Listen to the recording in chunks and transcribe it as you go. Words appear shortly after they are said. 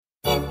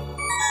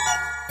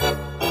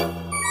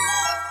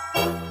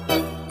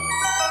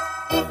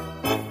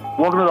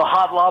Welcome to the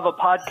Hot Lava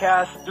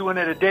Podcast, doing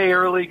it a day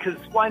early because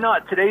why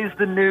not? Today's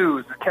the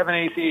news. Kevin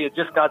Acee had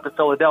just got to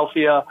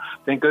Philadelphia.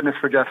 Thank goodness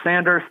for Jeff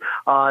Sanders.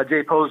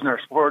 Jay Posner,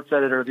 sports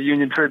editor of the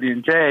Union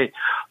Tribune. Jay,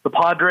 the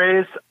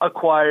Padres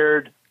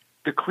acquired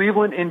the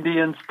Cleveland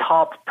Indians'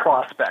 top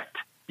prospect.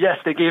 Yes,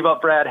 they gave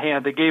up Brad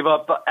Hand. They gave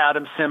up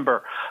Adam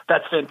Cimber.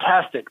 That's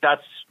fantastic.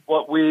 That's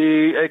what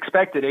we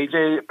expected.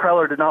 A.J.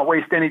 Preller did not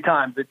waste any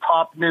time. The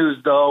top news,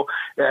 though,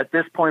 at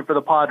this point for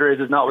the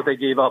Padres is not what they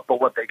gave up, but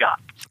what they got.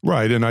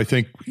 Right, and I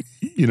think,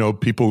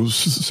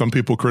 some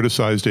people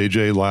criticized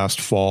A.J.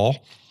 last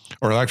fall,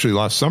 or actually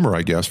last summer,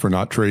 I guess, for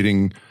not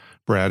trading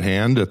Brad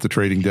Hand at the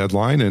trading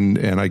deadline,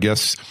 and I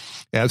guess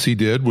as he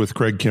did with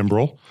Craig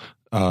Kimbrell,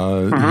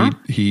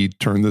 he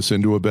turned this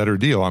into a better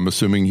deal. I'm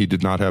assuming he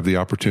did not have the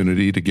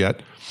opportunity to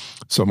get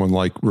someone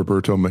like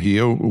Roberto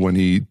Mejia when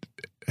he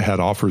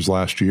had offers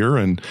last year,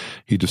 and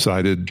he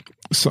decided,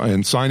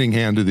 and signing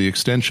Hand to the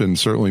extension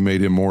certainly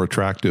made him more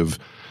attractive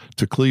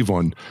to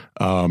Cleveland.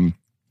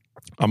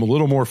 I'm a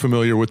little more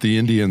familiar with the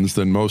Indians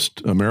than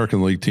most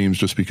American League teams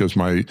just because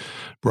my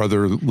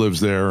brother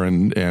lives there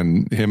and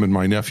him and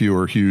my nephew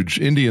are huge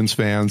Indians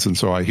fans. And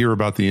so I hear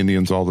about the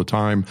Indians all the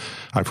time.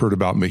 I've heard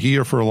about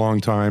Mejia for a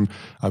long time.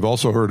 I've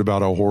also heard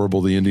about how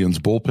horrible the Indians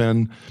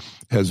bullpen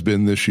has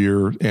been this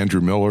year.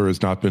 Andrew Miller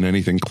has not been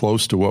anything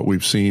close to what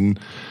we've seen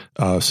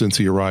since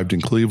he arrived in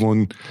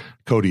Cleveland.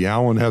 Cody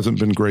Allen hasn't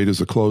been great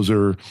as a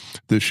closer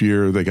this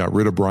year. They got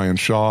rid of Brian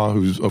Shaw,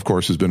 who's, of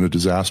course, has been a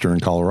disaster in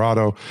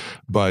Colorado,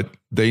 but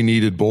they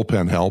needed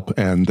bullpen help,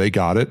 and they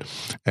got it.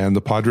 And the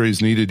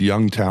Padres needed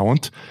young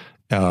talent.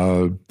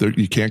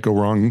 You can't go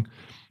wrong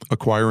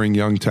acquiring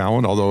young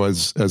talent, although,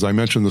 as I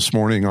mentioned this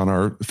morning on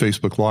our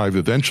Facebook Live,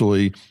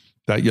 eventually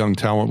that young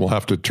talent will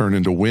have to turn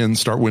into wins,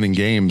 start winning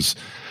games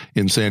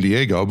in San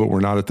Diego, but we're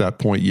not at that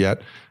point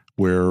yet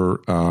where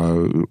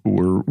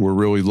we're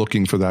really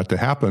looking for that to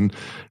happen.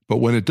 But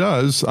when it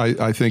does,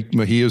 I think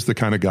Mejia is the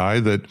kind of guy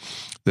that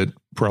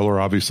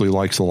Preller obviously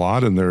likes a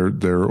lot, and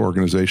their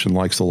organization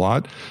likes a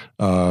lot.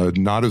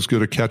 Not as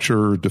good a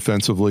catcher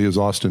defensively as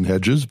Austin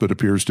Hedges, but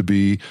appears to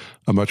be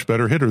a much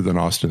better hitter than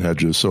Austin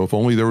Hedges. So if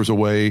only there was a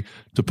way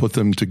to put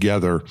them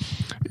together,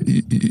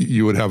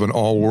 you would have an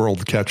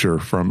all-world catcher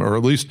or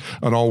at least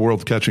an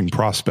all-world catching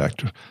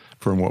prospect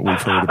from what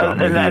we've heard about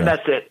Mejia. And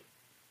that's it.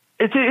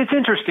 It's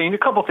interesting. A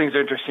couple things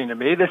are interesting to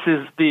me. This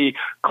is the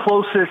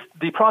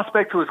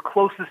prospect who is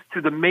closest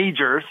to the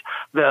majors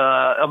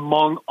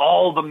among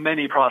all the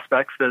many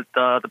prospects that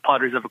the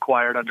Padres have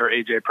acquired under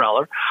A.J.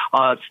 Preller.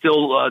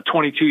 Still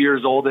 22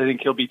 years old. I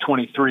think he'll be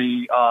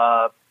 23,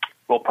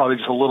 probably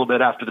just a little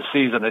bit after the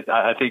season.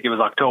 I think it was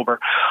October.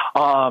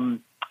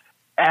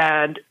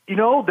 And,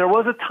 there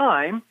was a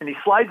time, and he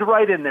slides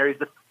right in there. He's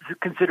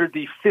considered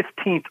the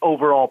 15th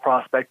overall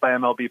prospect by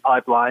MLB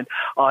Pipeline.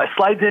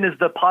 Slides in as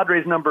the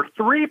Padres' number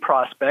 3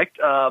 prospect,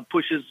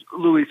 pushes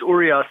Luis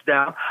Urias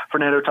down.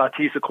 Fernando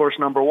Tatis, of course,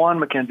 number 1.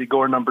 Mackenzie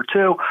Gore, number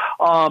 2.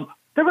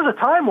 There was a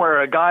time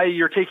where a guy,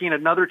 you're taking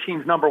another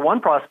team's number 1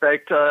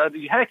 prospect,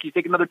 you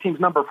take another team's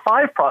number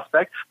 5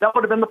 prospect, that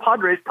would have been the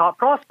Padres' top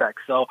prospect.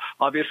 So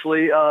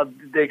obviously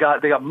they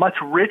got much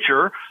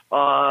richer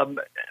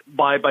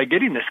by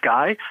getting this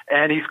guy,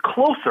 and he's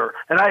closer.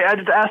 And I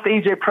just asked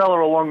A.J.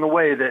 Preller along the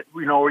way that,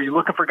 are you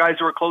looking for guys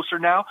who are closer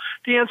now?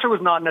 The answer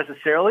was not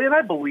necessarily, and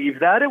I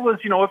believe that. It was,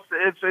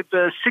 if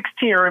the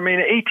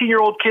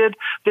 18-year-old kid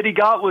that he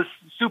got was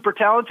super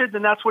talented,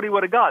 then that's what he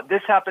would have got.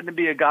 This happened to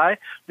be a guy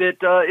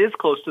that is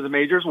close to the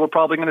majors. We're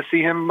probably going to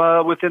see him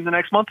within the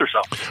next month or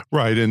so.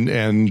 Right, and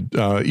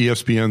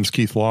ESPN's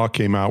Keith Law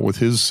came out with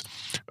his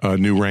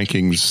new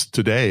rankings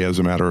today, as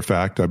a matter of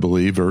fact, I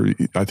believe, or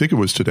I think it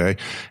was today,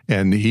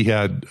 and he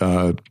had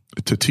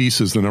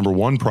Tatis as the number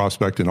 1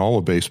 prospect in all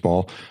of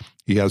baseball.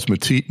 He has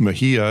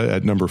Mejia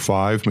at number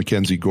 5,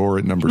 Mackenzie Gore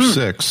at number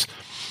 6,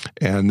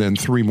 and then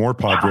 3 more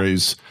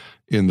Padres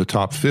in the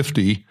top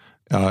 50.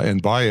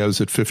 And Baez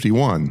at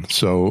 51.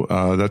 So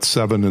that's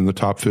 7 in the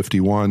top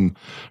 51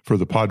 for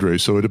the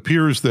Padres. So it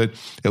appears that,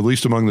 at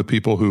least among the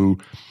people who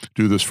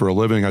do this for a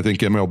living, I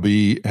think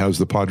MLB has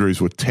the Padres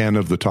with 10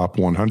 of the top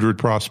 100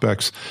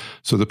 prospects.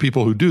 So the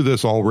people who do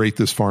this all rate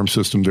this farm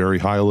system very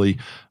highly.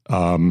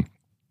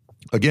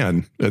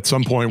 Again, at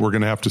some point, we're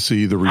going to have to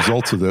see the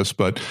results of this,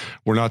 but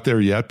we're not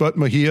there yet. But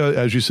Mejia,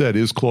 as you said,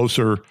 is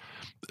closer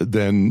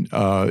than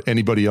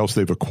anybody else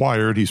they've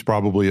acquired. He's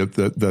probably at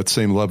that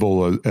same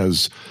level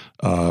as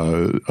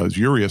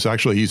Urias.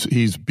 Actually,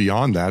 he's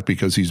beyond that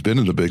because he's been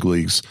in the big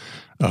leagues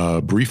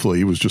briefly.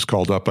 He was just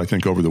called up, I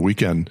think, over the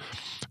weekend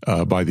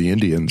by the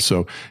Indians.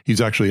 So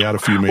he's actually had a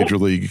few major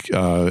league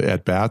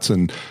at bats,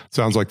 and it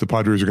sounds like the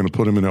Padres are going to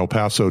put him in El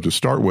Paso to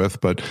start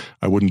with. But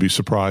I wouldn't be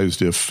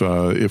surprised if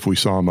we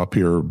saw him up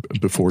here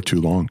before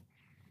too long.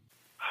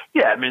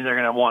 Yeah, I mean, they're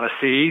going to want to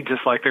see,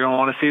 just like they're going to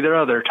want to see their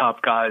other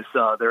top guys.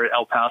 They're at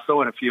El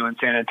Paso and a few in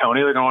San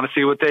Antonio. They're going to want to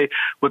see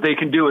what they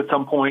can do at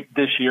some point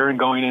this year and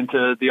going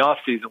into the off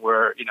season.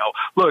 Where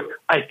look,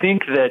 I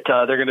think that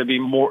they're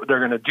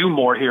going to do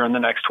more here in the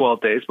next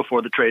 12 days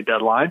before the trade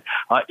deadline.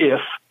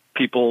 If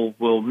people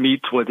will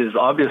meet what is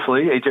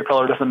obviously AJ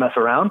Preller doesn't mess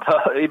around,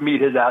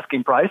 meet his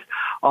asking price.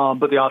 But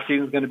the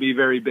offseason is going to be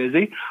very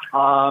busy.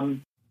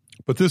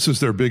 But this is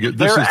their biggest.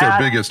 This is their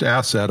biggest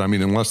asset. I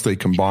mean, unless they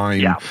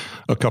combine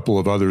a couple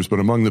of others. But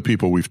among the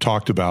people we've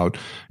talked about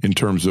in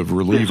terms of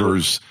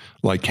relievers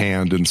like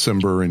Hand and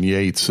Simber and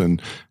Yates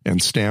and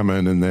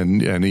Stammen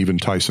and even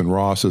Tyson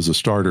Ross as a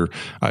starter,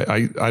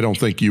 I don't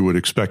think you would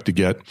expect to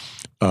get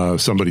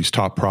somebody's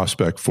top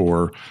prospect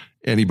for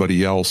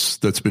anybody else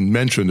that's been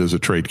mentioned as a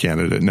trade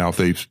candidate. Now, if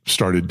they've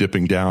started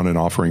dipping down and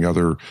offering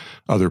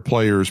other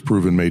players,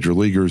 proven major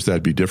leaguers,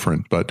 that'd be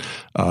different. But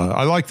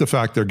I like the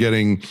fact they're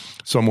getting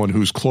someone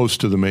who's close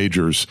to the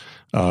majors.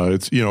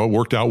 It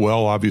worked out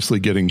well, obviously,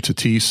 getting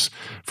Tatis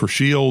for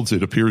Shields.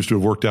 It appears to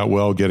have worked out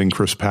well getting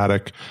Chris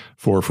Paddock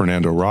for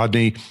Fernando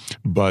Rodney.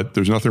 But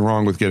there's nothing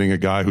wrong with getting a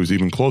guy who's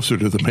even closer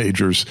to the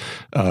majors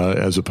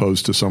as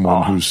opposed to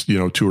someone who's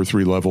 2 or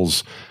 3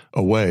 levels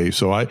away.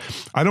 So I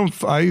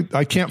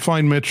can't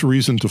find much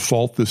reason to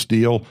fault this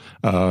deal.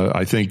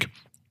 I think,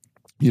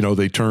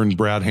 they turned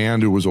Brad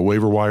Hand, who was a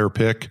waiver wire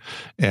pick,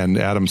 and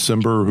Adam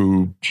Simber,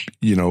 who,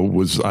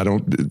 was,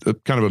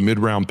 kind of a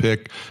mid-round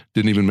pick,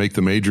 didn't even make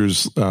the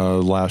majors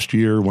last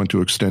year, went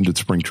to extended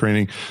spring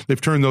training. They've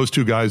turned those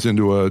 2 guys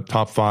into a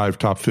top 5,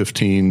 top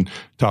 15,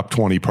 top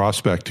 20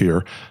 prospect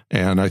here.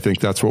 And I think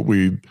that's what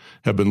we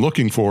have been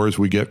looking for as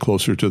we get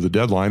closer to the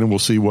deadline. And we'll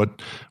see what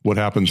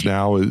happens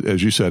now,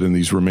 as you said, in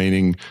these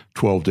remaining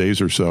 12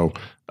 days or so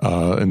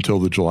until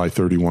the July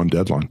 31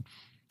 deadline.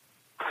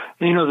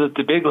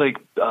 The big league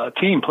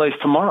team plays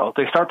tomorrow.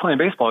 They start playing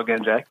baseball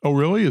again, Jay. Oh,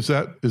 really? Is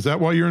that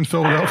why you're in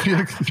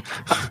Philadelphia?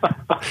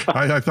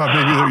 I thought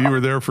maybe that you were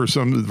there for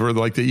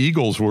like the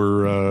Eagles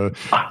were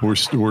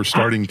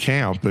starting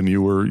camp and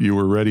you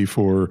were ready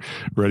for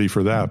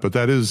that. But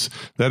that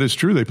is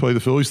true. They play the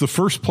Phillies, the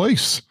first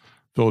place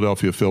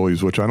Philadelphia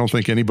Phillies, which I don't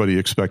think anybody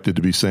expected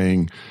to be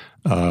saying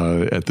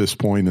at this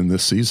point in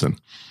this season.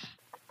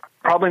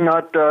 Probably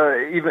not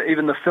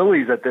even the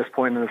Phillies at this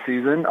point in the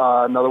season.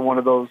 Another one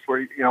of those where,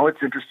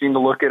 it's interesting to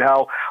look at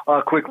how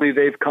quickly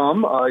they've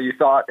come. You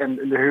thought, and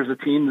here's a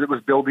team that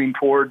was building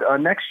toward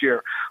next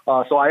year.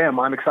 So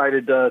I'm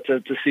excited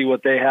to see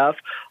what they have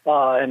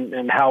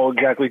and how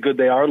exactly good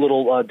they are. A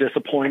little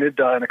disappointed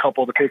in a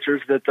couple of the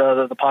pitchers that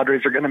the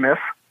Padres are going to miss.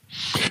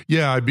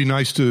 Yeah, it'd be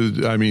nice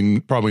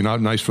probably not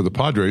nice for the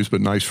Padres,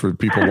 but nice for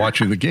people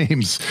watching the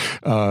games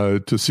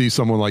to see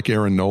someone like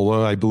Aaron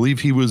Nola. I believe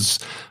he was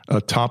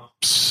a top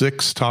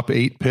 6, top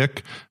 8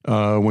 pick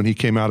when he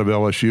came out of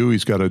LSU.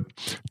 He's got a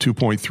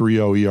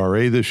 2.30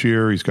 ERA this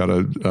year. He's got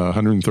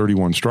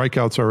 131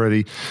 strikeouts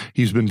already.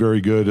 He's been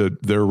very good.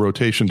 Their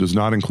rotation does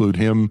not include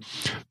him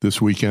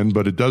this weekend,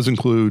 but it does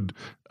include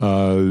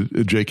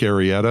Jake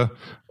Arrieta,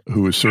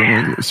 who is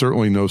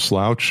certainly no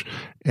slouch.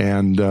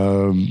 And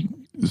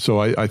so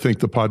I think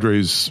the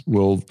Padres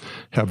will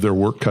have their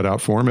work cut out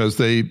for them as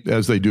they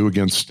do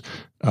against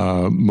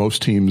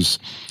most teams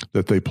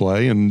that they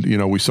play. And,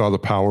 we saw the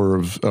power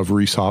of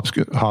Rhys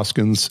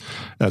Hoskins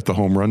at the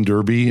Home Run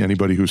Derby.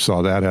 Anybody who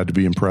saw that had to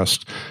be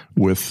impressed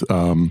with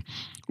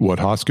what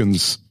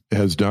Hoskins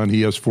has done.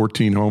 He has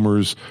 14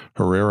 homers.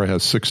 Herrera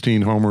has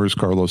 16 homers.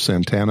 Carlos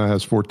Santana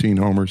has 14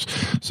 homers.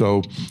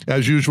 So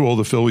as usual,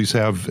 the Phillies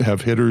have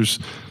hitters.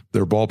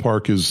 Their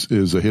ballpark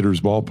is a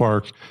hitter's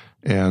ballpark.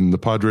 And the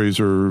Padres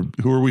who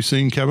are we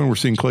seeing, Kevin? We're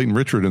seeing Clayton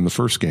Richard in the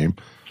first game.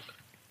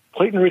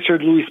 Clayton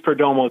Richard, Luis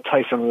Perdomo,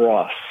 Tyson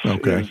Ross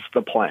is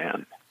the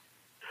plan.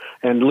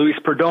 And Luis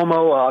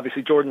Perdomo,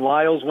 obviously Jordan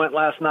Lyles went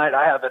last night.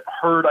 I haven't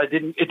heard.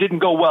 It didn't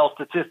go well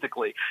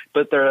statistically,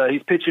 but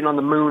he's pitching on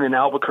the moon in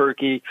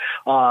Albuquerque.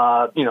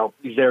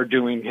 He's there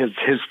doing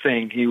his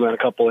thing. He went a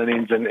couple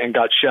innings and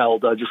got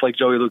shelled, just like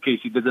Joey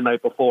Lucchesi did the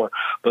night before.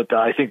 But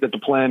I think that the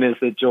plan is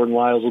that Jordan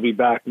Lyles will be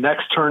back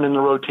next turn in the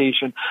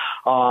rotation,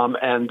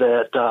 and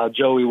that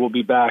Joey will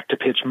be back to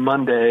pitch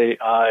Monday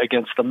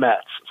against the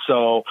Mets.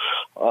 So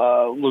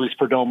Luis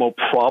Perdomo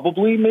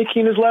probably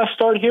making his last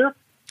start here.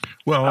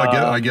 Well,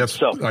 I guess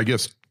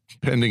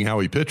pending how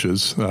he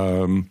pitches, if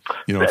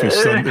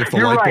the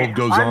light bulb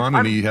goes on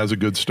and he has a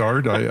good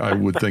start, I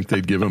would think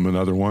they'd give him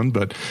another one.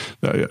 But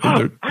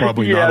there's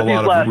probably not a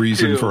lot of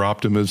reason for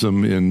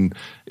optimism in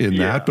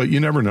that. But you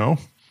never know.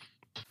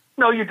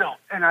 No, you don't.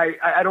 And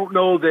I don't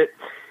know that.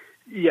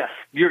 Yes,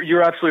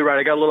 you're absolutely right.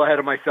 I got a little ahead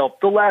of myself.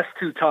 The last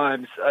 2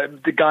 times,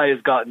 the guy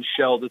has gotten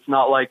shelled. It's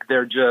not like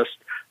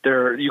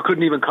you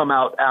couldn't even come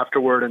out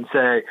afterward and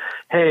say,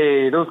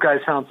 hey, those guys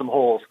found some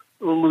holes.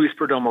 Luis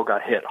Perdomo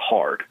got hit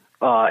hard,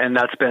 and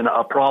that's been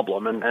a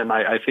problem. And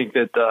I think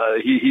that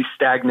he's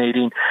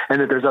stagnating, and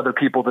that there's other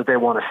people that they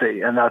want to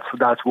see, and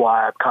that's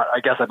why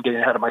I guess I'm getting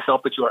ahead of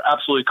myself. But you are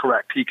absolutely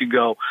correct. He could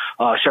go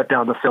shut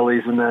down the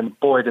Phillies, and then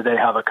boy, do they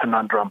have a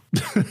conundrum.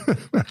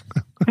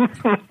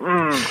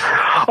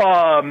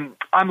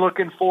 I'm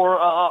looking for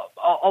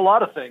a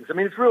lot of things. I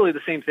mean, it's really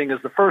the same thing as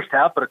the first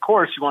half, but of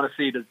course you want to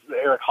see, does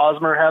Eric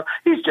Hosmer have,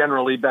 he's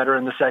generally better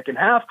in the second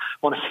half.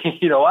 Want to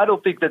see, I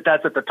don't think that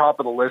that's at the top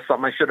of the list,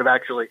 something I should have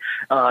actually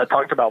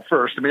talked about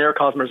first. I mean, Eric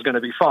Hosmer is going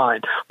to be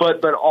fine,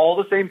 but all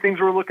the same things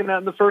we're looking at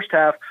in the first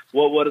half,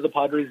 what do the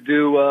Padres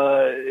do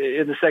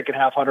in the second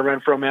half? Hunter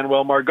Renfroe,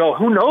 Manuel Margot.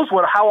 Who knows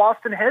how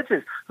Austin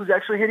Hedges, who's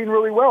actually hitting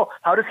really well,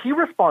 how does he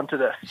respond to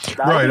this?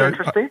 That'll be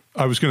interesting.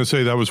 I was going to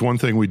say that was one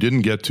thing we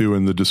didn't get to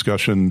in the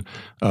discussion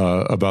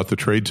about the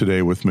trade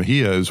today with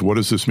Mejia is what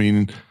does this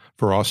mean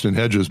for Austin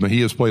Hedges?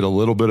 Mejia's played a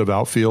little bit of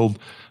outfield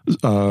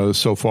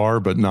so far,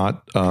 but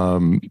not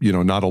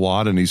not a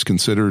lot, and he's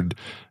considered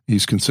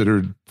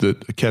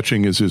that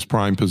catching is his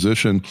prime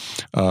position.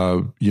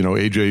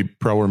 AJ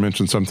Preller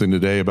mentioned something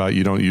today about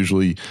you don't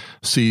usually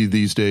see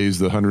these days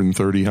the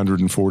 130,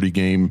 140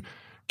 game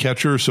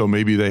catcher, so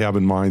maybe they have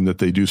in mind that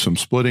they do some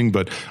splitting.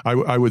 But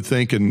I would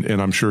think,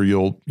 and I'm sure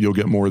you'll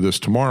get more of this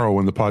tomorrow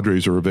when the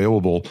Padres are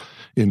available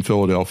in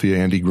Philadelphia,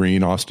 Andy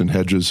Green, Austin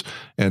Hedges,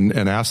 and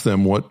ask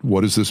them what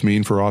does this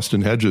mean for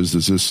Austin Hedges?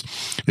 Is this?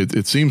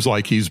 It seems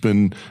like he's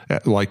been,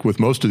 like with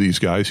most of these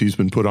guys, he's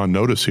been put on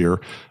notice here,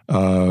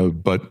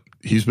 but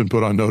he's been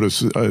put on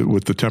notice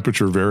with the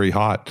temperature very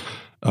hot.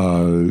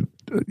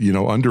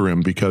 Under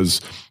him,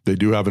 because they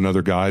do have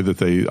another guy that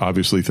they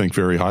obviously think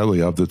very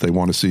highly of that they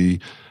want to see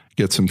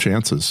get some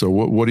chances. So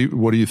what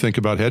do you think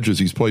about Hedges?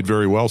 He's played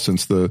very well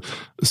since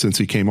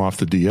he came off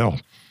the DL.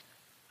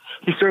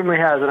 He certainly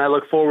has, and I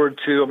look forward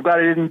to. I'm glad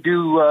I didn't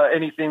do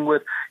anything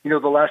with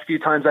the last few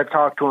times I've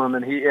talked to him,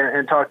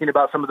 and talking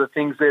about some of the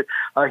things that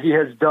he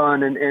has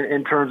done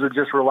in terms of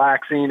just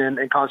relaxing and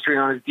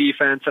concentrating on his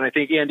defense. And I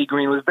think Andy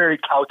Green was very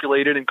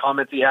calculated in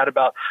comments he had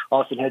about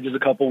Austin Hedges a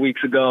couple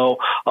weeks ago,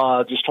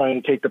 just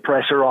trying to take the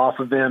pressure off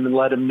of him and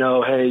let him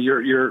know, hey,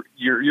 you're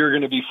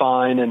going to be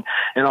fine. And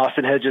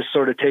Austin Hedges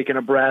sort of taking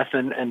a breath,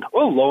 and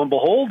lo and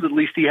behold, at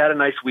least he had a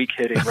nice week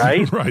hitting,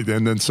 right? Right,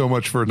 and then so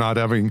much for not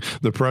having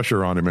the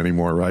pressure on him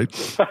anymore, right?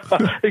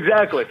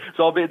 Exactly.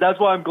 So that's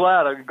why I'm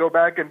glad I can go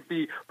back and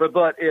see.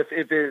 But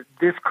if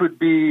this could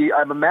be,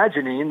 I'm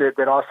imagining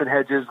that Austin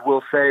Hedges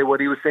will say what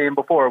he was saying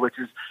before, which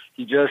is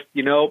he just,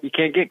 you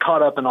can't get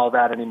caught up in all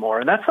that anymore.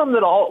 And that's something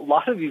that a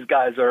lot of these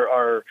guys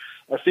are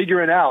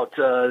figuring out.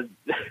 Do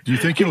you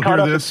think you'll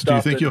hear this? Do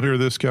you think you'll hear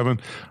this, Kevin?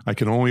 I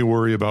can only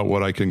worry about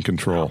what I can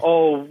control.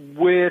 Oh,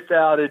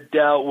 without a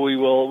doubt, we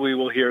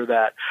will hear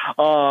that.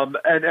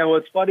 And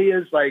what's funny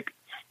is like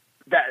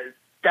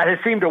that has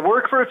seemed to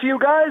work for a few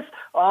guys.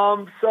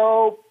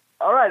 So,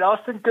 all right,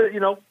 Austin,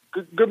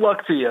 good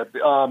luck to you.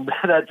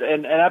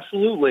 And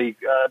absolutely,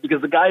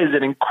 because the guy is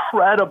an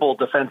incredible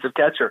defensive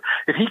catcher.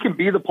 If he can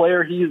be the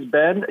player he has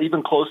been,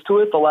 even close to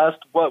it, the last,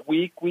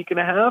 week and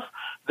a half,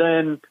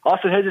 then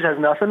Austin Hedges has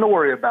nothing to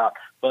worry about.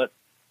 But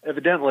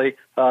evidently,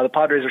 the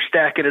Padres are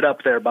stacking it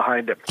up there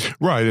behind him.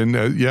 Right, and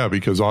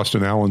because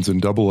Austin Allen's in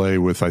Double-A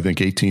with, I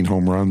think, 18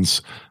 home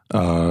runs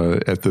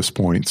at this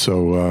point.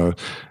 So,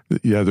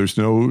 there's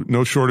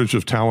no shortage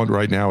of talent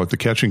right now at the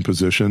catching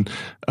position.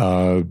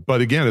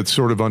 But again, it's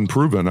sort of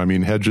unproven. I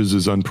mean, Hedges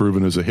is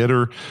unproven as a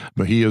hitter.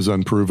 Mejia is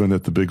unproven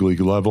at the big league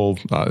level.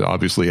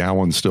 Obviously,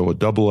 Allen's still at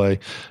Double-A.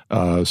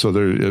 So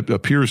it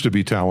appears to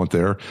be talent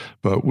there.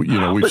 But,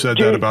 we've said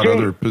that about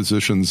other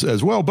positions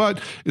as well. But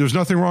there's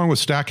nothing wrong with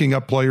stacking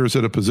up players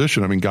at a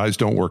position. I mean, guys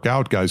don't work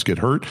out. Guys get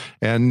hurt.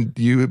 And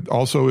you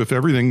also, if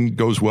everything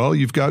goes well,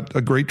 you've got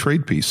a great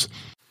trade piece.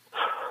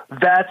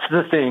 That's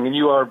the thing, and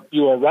you are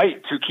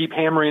right to keep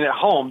hammering it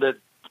home that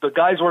the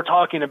guys we're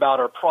talking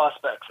about are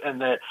prospects, and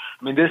that,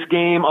 I mean, this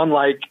game,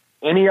 unlike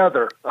any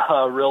other,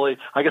 really,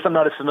 I guess I'm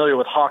not as familiar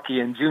with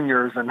hockey and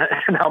juniors and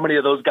how many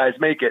of those guys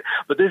make it,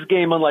 but this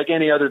game, unlike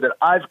any other that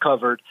I've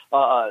covered,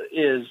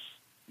 it's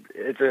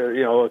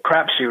a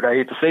crapshoot. I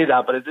hate to say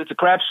that, but it's a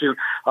crapshoot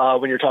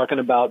when you're talking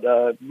about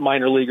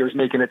minor leaguers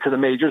making it to the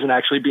majors and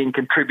actually being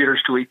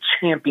contributors to a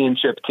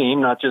championship team,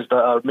 not just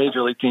a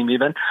major league team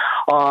even.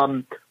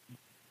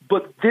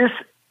 But this,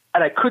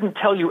 and I couldn't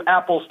tell you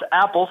apples to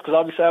apples because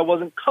obviously I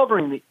wasn't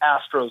covering the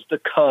Astros,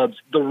 the Cubs,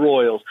 the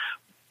Royals,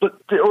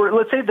 or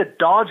let's say the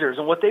Dodgers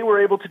and what they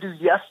were able to do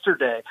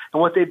yesterday and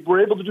what they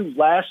were able to do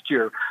last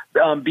year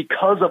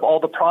because of all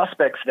the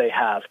prospects they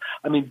have.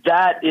 I mean,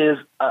 that is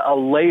a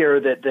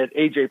layer that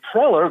AJ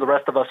Preller, the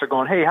rest of us are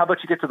going, hey, how about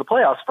you get to the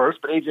playoffs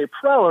first? But AJ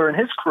Preller and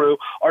his crew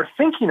are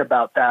thinking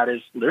about that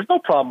is there's no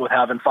problem with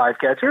having 5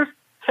 catchers.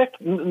 Heck,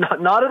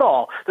 not at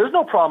all. There's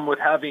no problem with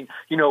having,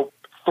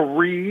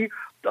 3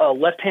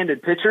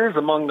 left-handed pitchers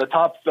among the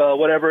top,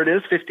 whatever it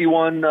is,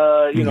 51,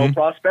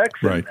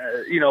 prospects. Right.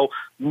 And,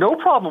 no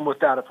problem with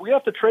that. If we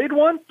have to trade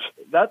one,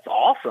 that's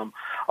awesome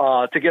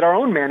to get our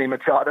own Manny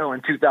Machado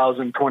in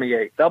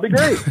 2028. That'll be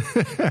great.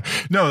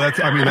 No,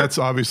 that's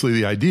obviously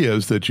the idea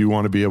is that you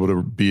want to be able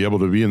to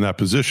be in that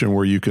position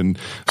where you can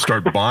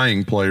start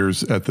buying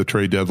players at the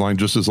trade deadline,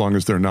 just as long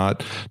as they're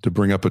not, to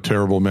bring up a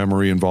terrible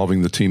memory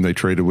involving the team they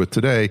traded with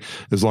today,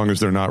 as long as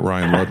they're not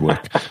Ryan Ludwig.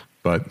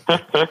 But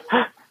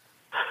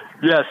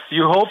Yes,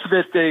 you hope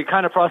that the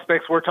kind of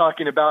prospects we're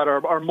talking about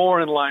are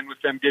more in line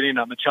with them getting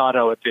a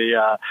Machado at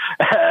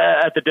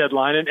the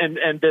deadline,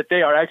 and that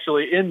they are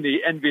actually in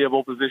the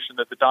enviable position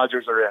that the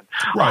Dodgers are in.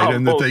 Right,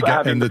 and that they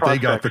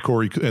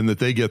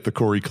get the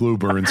Corey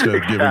Kluber instead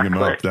of giving him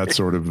up. That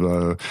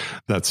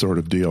sort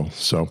of deal.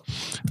 So,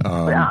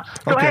 yeah.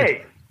 So okay.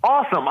 Hey.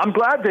 Awesome. I'm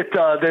glad that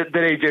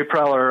AJ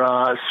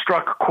Preller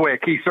struck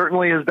quick. He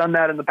certainly has done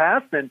that in the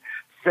past and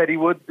said he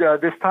would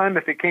this time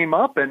if it came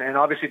up. And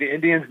obviously the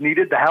Indians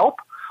needed the help.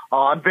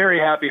 I'm very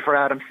happy for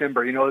Adam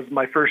Cimber. You know, it was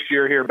my first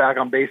year here back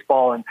on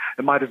baseball, and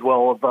it might as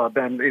well have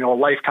been, you know, a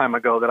lifetime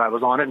ago that I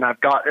was on it. And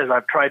as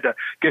I've tried to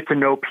get to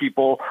know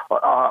people,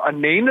 a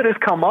name that has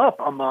come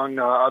up among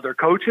other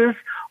coaches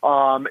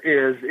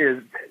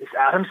is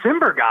Adam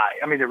Cimber guy.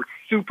 I mean, they were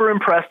super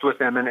impressed with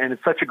him, and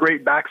it's such a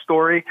great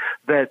backstory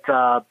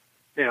that,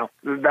 you know,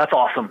 that's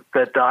awesome.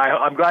 That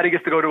I'm glad he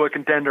gets to go to a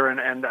contender,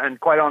 and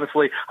quite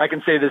honestly, I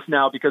can say this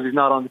now because he's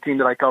not on the team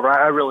that I cover.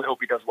 I really hope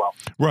he does well.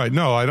 Right?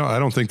 No, I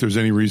don't think there's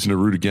any reason to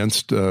root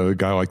against a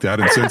guy like that.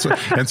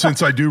 And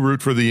since I do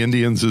root for the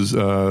Indians, as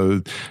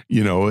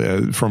you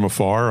know, from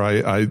afar,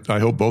 I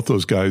hope both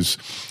those guys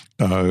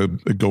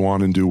go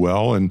on and do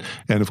well. And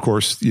of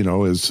course, you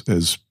know,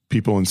 as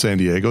people in San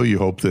Diego, you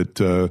hope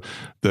that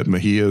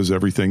Mejia is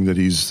everything that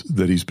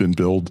he's been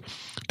billed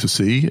to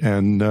see,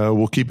 and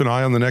we'll keep an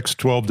eye on the next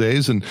 12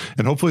 days, and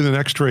hopefully the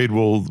next trade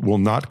will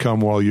not come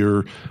while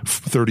you're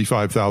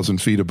 35,000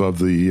 feet above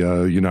the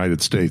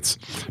United States.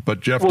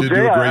 But Jeff did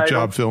do a great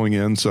job filling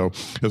in, so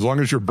as long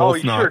as you're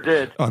both not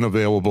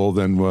unavailable,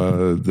 then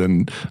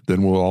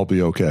we'll all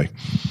be okay.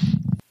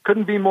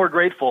 Couldn't be more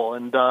grateful.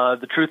 And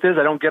the truth is,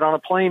 I don't get on a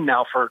plane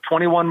now for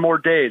 21 more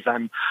days.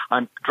 I'm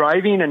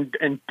driving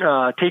and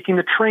taking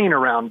the train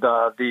around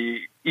the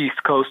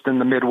East Coast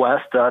and the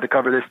Midwest to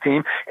cover this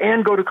team,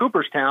 and go to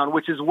Cooperstown,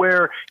 which is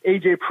where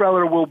AJ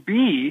Preller will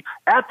be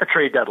at the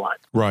trade deadline.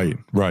 Right.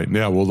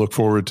 Yeah, we'll look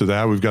forward to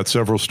that. We've got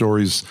several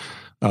stories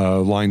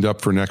lined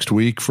up for next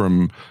week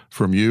from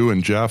you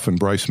and Jeff and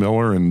Bryce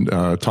Miller, and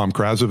Tom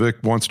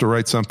Krasovic wants to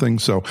write something.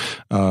 So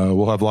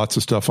we'll have lots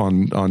of stuff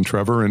on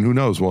Trevor, and who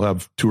knows, we'll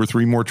have 2 or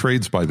 3 more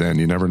trades by then.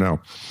 You never know.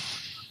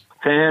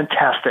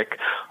 Fantastic.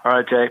 All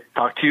right, Jay,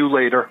 talk to you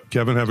later.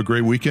 Kevin, have a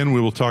great weekend.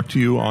 We will talk to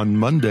you on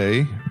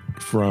Monday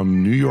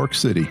from New York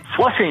City.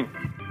 Flushing.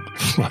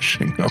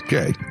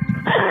 Okay.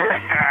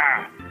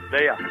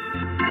 There ya.